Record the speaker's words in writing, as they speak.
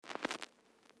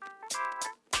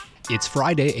It's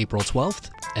Friday, April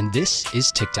 12th, and this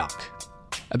is TikTok.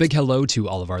 A big hello to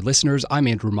all of our listeners. I'm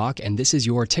Andrew Mock, and this is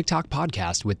your TikTok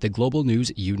podcast with the global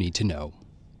news you need to know.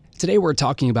 Today we're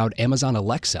talking about Amazon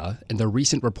Alexa and the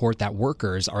recent report that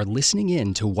workers are listening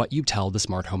in to what you tell the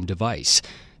smart home device.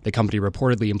 The company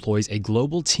reportedly employs a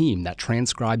global team that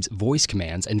transcribes voice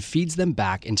commands and feeds them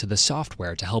back into the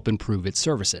software to help improve its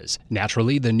services.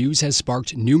 Naturally, the news has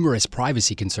sparked numerous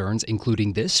privacy concerns,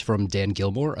 including this from Dan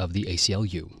Gilmore of the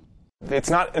ACLU.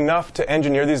 It's not enough to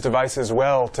engineer these devices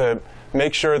well to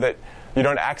make sure that you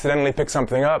don't accidentally pick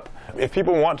something up. If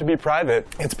people want to be private,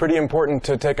 it's pretty important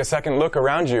to take a second look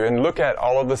around you and look at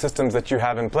all of the systems that you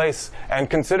have in place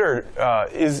and consider,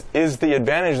 is the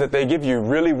advantage that they give you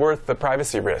really worth the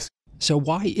privacy risk? So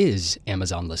why is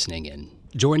Amazon listening in?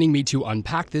 Joining me to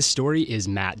unpack this story is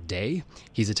Matt Day.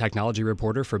 He's a technology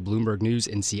reporter for Bloomberg News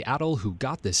in Seattle who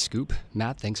got this scoop.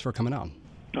 Matt, thanks for coming on.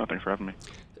 No, thanks for having me.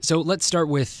 So let's start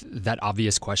with that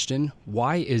obvious question.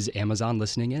 Why is Amazon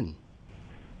listening in?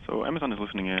 So Amazon is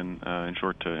listening in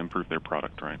short, to improve their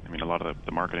product, right? I mean, a lot of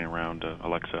the marketing around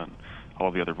Alexa and all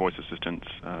of the other voice assistants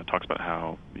talks about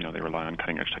how, they rely on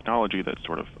cutting-edge technology that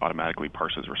sort of automatically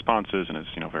parses responses and is,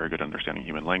 very good at understanding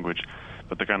human language.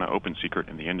 But the kind of open secret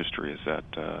in the industry is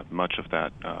that much of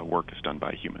that work is done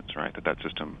by humans, right? That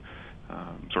system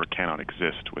sort of cannot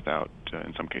exist without,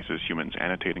 in some cases, humans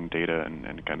annotating data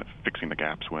and kind of fixing the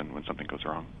gaps when something goes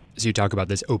wrong. So you talk about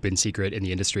this open secret in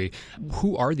the industry.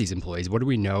 Who are these employees? What do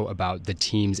we know about the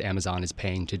teams Amazon is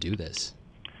paying to do this?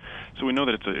 So we know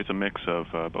that it's a mix of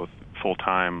both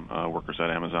full-time workers at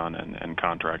Amazon and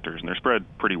contractors, and they're spread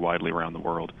pretty widely around the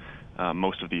world.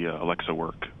 Most of the Alexa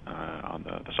work on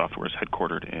the software is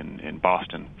headquartered in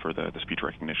Boston for the speech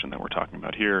recognition that we're talking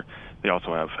about here. They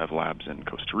also have labs in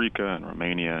Costa Rica and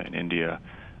Romania and India.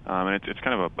 And it's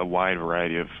kind of a wide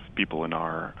variety of people in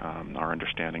our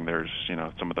understanding. There's,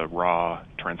 some of the raw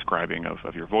transcribing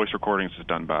of your voice recordings is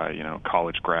done by,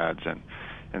 college grads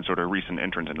and sort of recent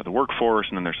entrants into the workforce,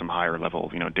 and then there's some higher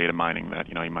level, data mining that,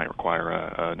 you might require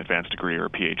an advanced degree or a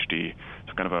PhD.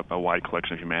 So kind of a wide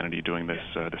collection of humanity doing this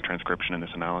transcription and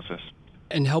this analysis.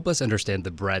 And help us understand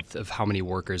the breadth of how many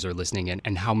workers are listening in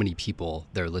and how many people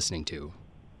they're listening to.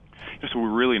 So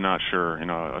we're really not sure.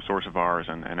 A source of ours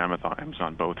and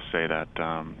Amazon both say that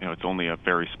it's only a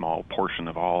very small portion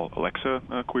of all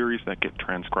Alexa queries that get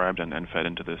transcribed and fed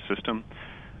into this system.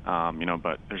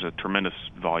 But there's a tremendous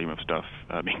volume of stuff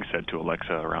being said to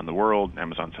Alexa around the world.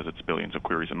 Amazon says it's billions of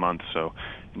queries a month, so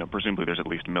presumably there's at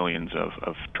least millions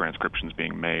of transcriptions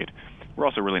being made. We're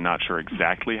also really not sure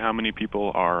exactly how many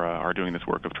people are doing this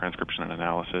work of transcription and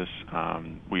analysis.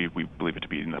 We believe it to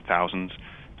be in the thousands.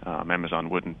 Amazon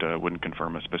wouldn't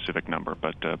confirm a specific number,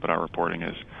 but our reporting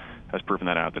has proven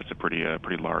that out, that it's a pretty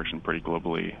large and pretty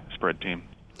globally spread team.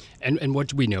 And what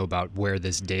do we know about where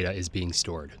this data is being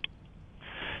stored?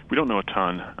 We don't know a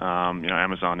ton.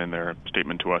 Amazon in their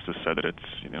statement to us has said that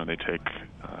it's, they take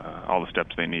all the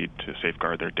steps they need to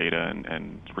safeguard their data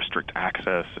and restrict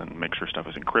access and make sure stuff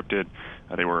is encrypted.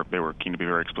 They were keen to be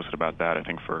very explicit about that, I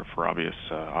think, for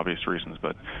obvious reasons.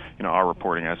 But our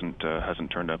reporting hasn't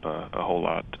turned up a whole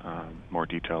lot more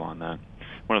detail on that.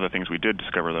 One of the things we did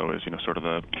discover, though, is sort of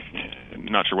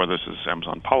not sure whether this is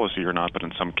Amazon policy or not, but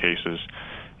in some cases,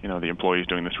 the employees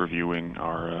doing this reviewing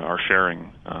are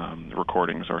sharing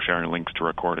recordings or sharing links to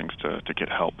recordings to get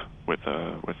help with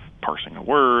parsing a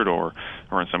word or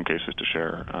in some cases to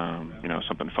share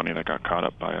something funny that got caught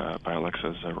up by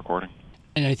Alexa's recording.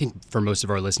 And I think for most of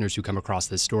our listeners who come across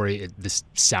this story, this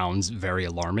sounds very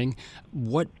alarming.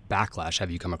 What backlash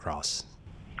have you come across?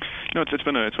 It's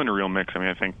been a real mix. I mean,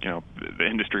 I think the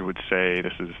industry would say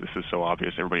this is so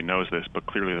obvious, everybody knows this, but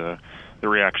clearly the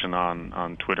reaction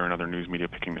on Twitter and other news media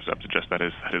picking this up suggests that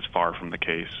is far from the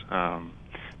case.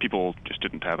 People just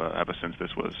didn't have a sense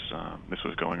this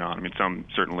was going on. I mean, some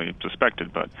certainly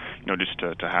suspected, but just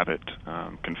to have it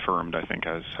confirmed, I think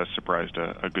has surprised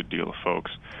a good deal of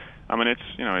folks. I mean,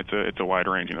 it's a wide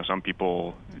range. Some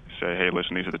people say, hey,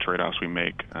 listen, these are the trade-offs we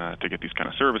make to get these kind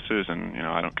of services, and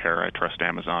I don't care. I trust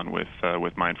Amazon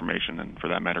with my information, and for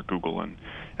that matter, Google and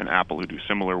Apple, who do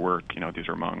similar work. These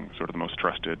are among sort of the most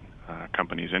trusted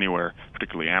companies anywhere,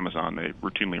 particularly Amazon. They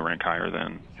routinely rank higher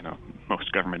than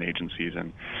most government agencies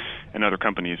and other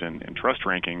companies in trust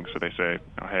rankings. So they say,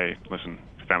 hey, listen,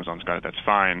 if Amazon's got it, that's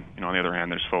fine. On the other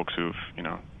hand, there's folks who've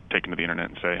taken to the internet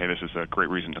and say, hey, this is a great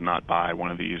reason to not buy one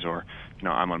of these, or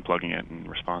I'm unplugging it in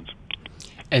response.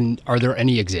 And are there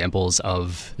any examples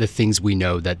of the things we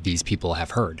know that these people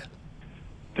have heard?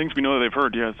 Things we know that they've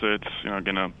heard, yeah. So it's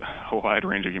again a whole wide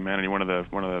range of humanity. One of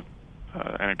the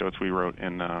anecdotes we wrote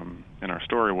in our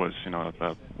story was,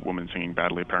 a woman singing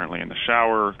badly apparently in the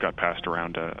shower got passed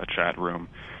around a chat room.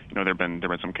 There've been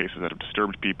some cases that have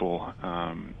disturbed people.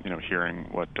 Hearing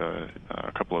what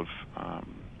a couple of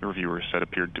reviewers said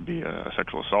appeared to be a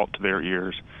sexual assault to their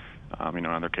ears. In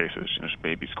other cases, just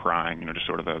babies crying. Just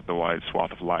sort of the wide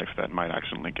swath of life that might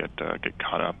accidentally get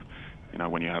caught up.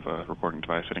 When you have a recording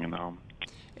device sitting in the home.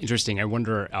 Interesting. I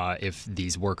wonder if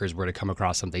these workers were to come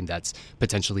across something that's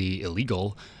potentially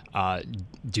illegal,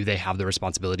 do they have the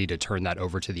responsibility to turn that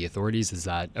over to the authorities? Is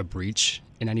that a breach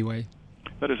in any way?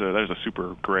 That is a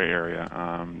super gray area.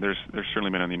 There's certainly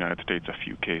been in the United States a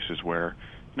few cases where,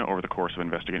 over the course of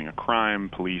investigating a crime,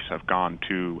 police have gone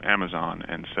to Amazon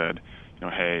and said,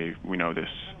 hey, we know this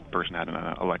person had an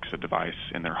Alexa device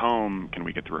in their home. Can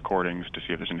we get the recordings to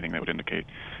see if there's anything that would indicate,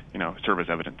 serve as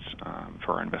evidence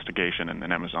for our investigation? And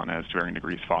Amazon has, to varying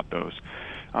degrees, fought those.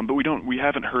 But we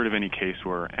haven't heard of any case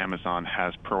where Amazon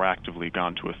has proactively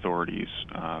gone to authorities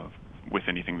with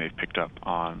anything they've picked up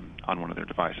on one of their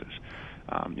devices.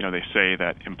 They say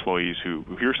that employees who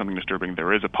hear something disturbing,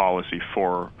 there is a policy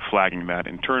for flagging that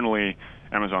internally.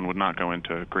 Amazon would not go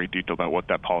into great detail about what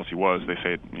that policy was. They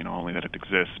say, only that it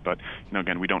exists. But,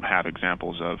 again, we don't have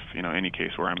examples of, any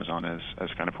case where Amazon has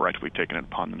kind of proactively taken it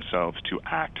upon themselves to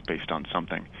act based on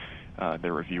something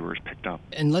their reviewers picked up.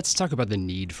 And let's talk about the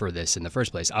need for this in the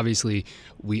first place. Obviously,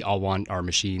 we all want our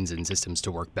machines and systems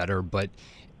to work better, but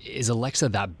is Alexa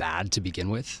that bad to begin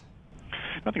with?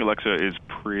 I think Alexa is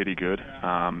pretty good,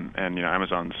 and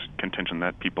Amazon's contention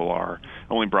that people are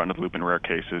only brought into the loop in rare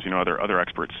cases. Other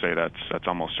experts say that's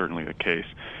almost certainly the case.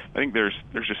 I think there's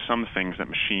just some things that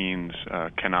machines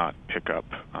cannot pick up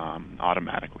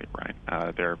automatically,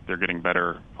 right? They're getting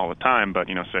better all the time, but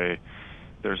say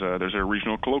there's a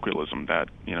regional colloquialism that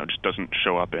just doesn't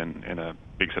show up in a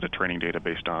big set of training data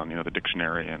based on the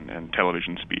dictionary and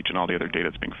television speech and all the other data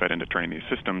that's being fed into training these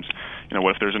systems.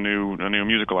 What if there's a new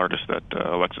musical artist that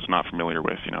Alexa's not familiar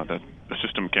with? The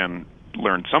system can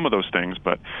learn some of those things,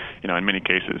 but in many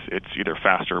cases it's either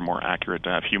faster or more accurate to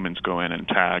have humans go in and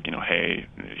tag, hey,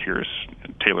 here's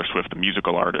Taylor Swift, the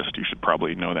musical artist, you should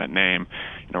probably know that name,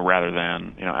 rather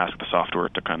than ask the software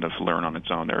to kind of learn on its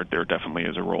own. There definitely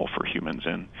is a role for humans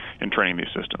in training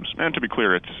these systems. And to be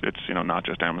clear, it's not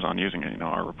just Amazon using it.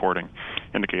 Our reporting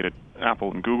indicated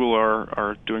Apple and Google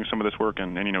are doing some of this work,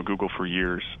 and Google for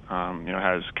years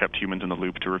has kept humans in the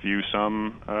loop to review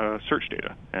some search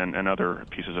data and other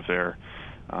pieces of their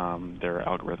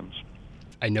algorithms.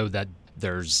 I know that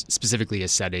there's specifically a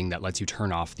setting that lets you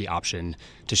turn off the option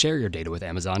to share your data with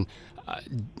Amazon.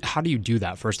 How do you do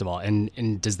that, first of all,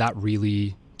 and does that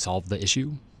really solve the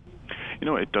issue?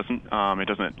 It doesn't. It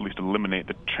doesn't at least eliminate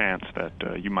the chance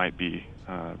that you might be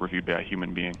reviewed by a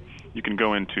human being. You can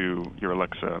go into your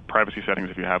Alexa privacy settings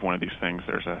if you have one of these things.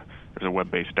 There's a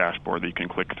web-based dashboard that you can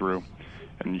click through,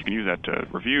 and you can use that to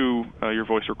review your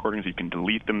voice recordings. You can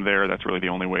delete them there. That's really the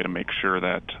only way to make sure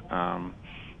that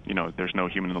there's no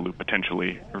human in the loop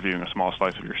potentially reviewing a small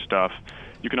slice of your stuff.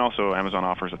 You can also, Amazon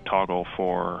offers a toggle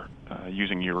for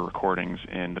using your recordings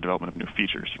in the development of new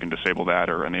features. You can disable that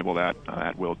or enable that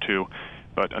at will too.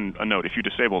 But a note, if you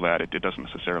disable that, it doesn't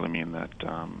necessarily mean that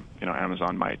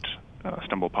Amazon might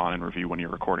stumble upon and review one of your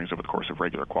recordings over the course of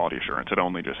regular quality assurance. It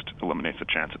only just eliminates the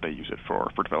chance that they use it for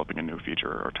developing a new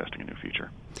feature or testing a new feature.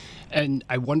 And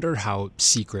I wonder how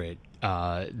secret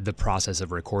the process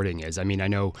of recording is. I mean, I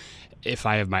know if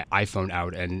I have my iPhone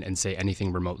out and say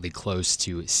anything remotely close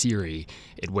to Siri,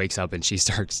 it wakes up and she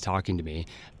starts talking to me.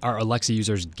 Are Alexa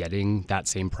users getting that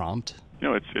same prompt?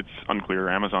 It's unclear.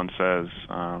 Amazon says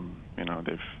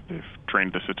they've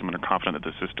trained the system and are confident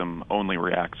that the system only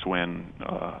reacts when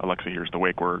Alexa hears the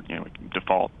wake word.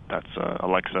 Default, that's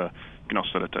Alexa. You can also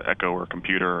set it to echo or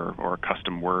computer or a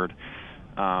custom word.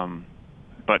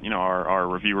 But our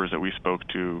reviewers that we spoke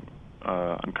to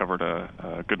uncovered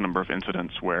a good number of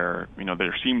incidents where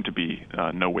there seemed to be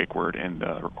no wake word in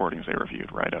the recordings they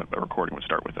reviewed. Right, a recording would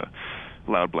start with a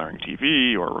loud blaring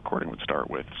TV, or a recording would start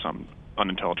with some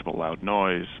unintelligible loud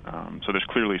noise. So there's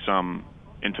clearly some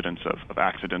incidents of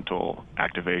accidental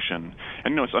activation,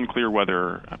 and it's unclear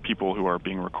whether people who are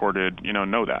being recorded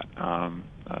know that.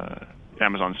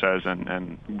 Amazon says,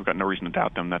 and we've got no reason to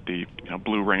doubt them, that the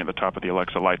blue ring at the top of the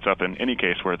Alexa lights up in any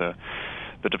case where the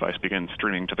device begins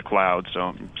streaming to the cloud.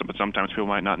 But sometimes people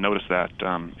might not notice that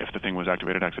if the thing was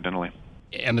activated accidentally.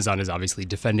 Amazon is obviously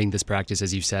defending this practice.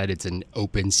 As you said, it's an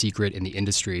open secret in the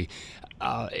industry.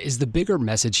 Is the bigger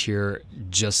message here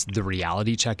just the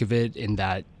reality check of it, in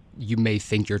that you may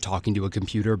think you're talking to a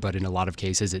computer, but in a lot of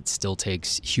cases it still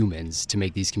takes humans to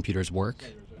make these computers work?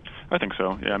 I think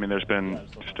so. Yeah, I mean, there's been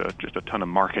just a ton of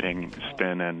marketing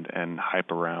spin and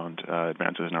hype around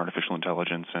advances in artificial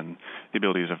intelligence and the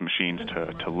abilities of machines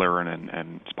to learn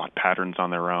and spot patterns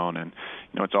on their own. And,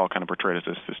 it's all kind of portrayed as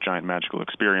this giant magical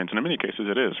experience. And in many cases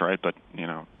it is, right? But,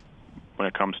 when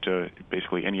it comes to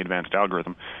basically any advanced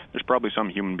algorithm, there's probably some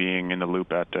human being in the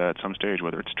loop at some stage,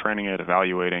 whether it's training it,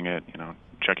 evaluating it,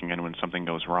 checking in when something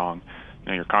goes wrong.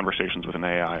 Your conversations with an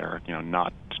AI are,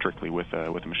 not strictly with a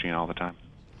machine all the time.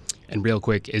 And real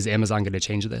quick, is Amazon going to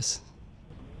change this?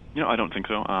 I don't think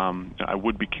so. I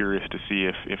would be curious to see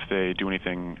if they do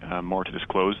anything more to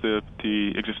disclose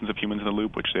the existence of humans in the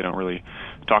loop, which they don't really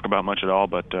talk about much at all.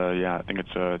 But I think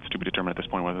it's to be determined at this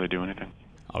point whether they do anything.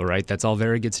 All right, that's all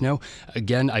very good to know.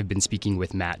 Again, I've been speaking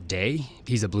with Matt Day.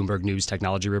 He's a Bloomberg News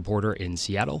technology reporter in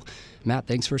Seattle. Matt,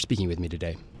 thanks for speaking with me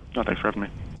today. No, thanks for having me.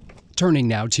 Turning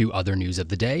now to other news of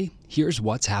the day, here's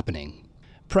what's happening.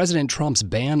 President Trump's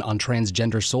ban on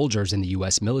transgender soldiers in the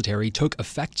U.S. military took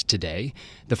effect today.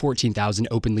 The 14,000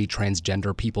 openly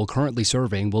transgender people currently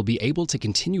serving will be able to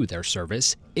continue their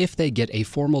service if they get a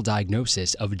formal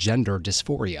diagnosis of gender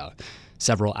dysphoria.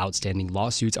 Several outstanding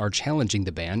lawsuits are challenging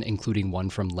the ban, including one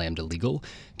from Lambda Legal.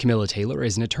 Camilla Taylor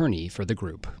is an attorney for the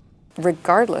group.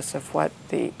 Regardless of what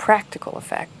the practical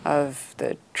effect of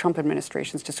the Trump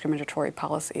administration's discriminatory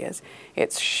policy is,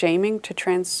 it's shaming to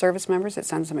trans service members. It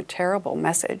sends them a terrible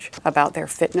message about their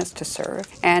fitness to serve,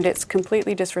 and it's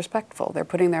completely disrespectful. They're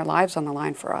putting their lives on the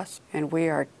line for us, and we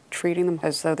are treating them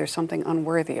as though there's something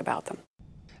unworthy about them.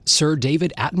 Sir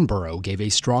David Attenborough gave a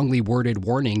strongly worded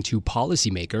warning to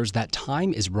policymakers that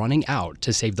time is running out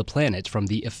to save the planet from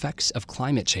the effects of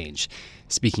climate change.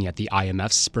 Speaking at the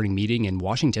IMF's spring meeting in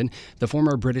Washington, the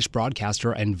former British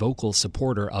broadcaster and vocal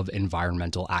supporter of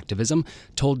environmental activism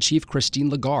told Chief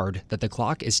Christine Lagarde that the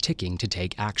clock is ticking to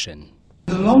take action.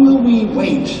 The longer we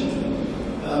wait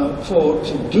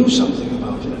to do something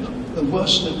about it, the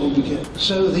worse it will get.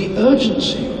 So the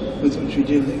urgency with which we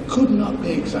deal with it could not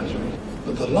be exaggerated.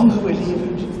 But the longer we leave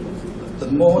it,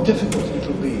 the more difficult it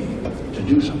will be to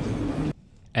do something about it.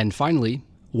 And finally,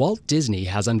 Walt Disney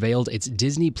has unveiled its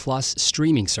Disney Plus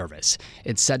streaming service.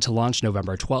 It's set to launch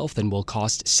November 12th and will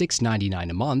cost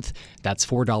 $6.99 a month. That's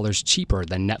 $4 cheaper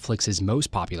than Netflix's most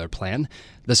popular plan.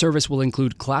 The service will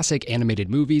include classic animated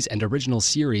movies and original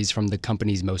series from the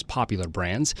company's most popular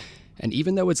brands. And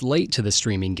even though it's late to the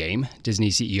streaming game, Disney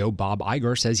CEO Bob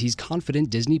Iger says he's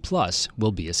confident Disney Plus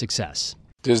will be a success.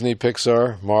 Disney,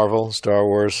 Pixar, Marvel, Star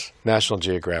Wars, National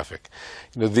Geographic.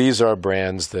 These are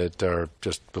brands that are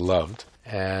just beloved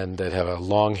and that have a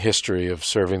long history of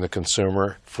serving the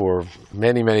consumer for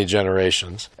many, many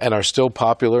generations and are still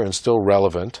popular and still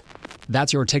relevant.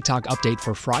 That's your TikTok update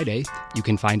for Friday. You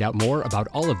can find out more about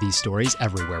all of these stories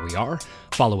everywhere we are.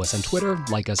 Follow us on Twitter,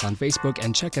 like us on Facebook,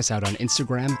 and check us out on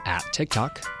Instagram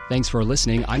 @TikTok. Thanks for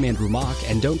listening. I'm Andrew Mock,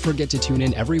 and don't forget to tune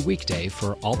in every weekday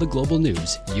for all the global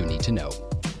news you need to know.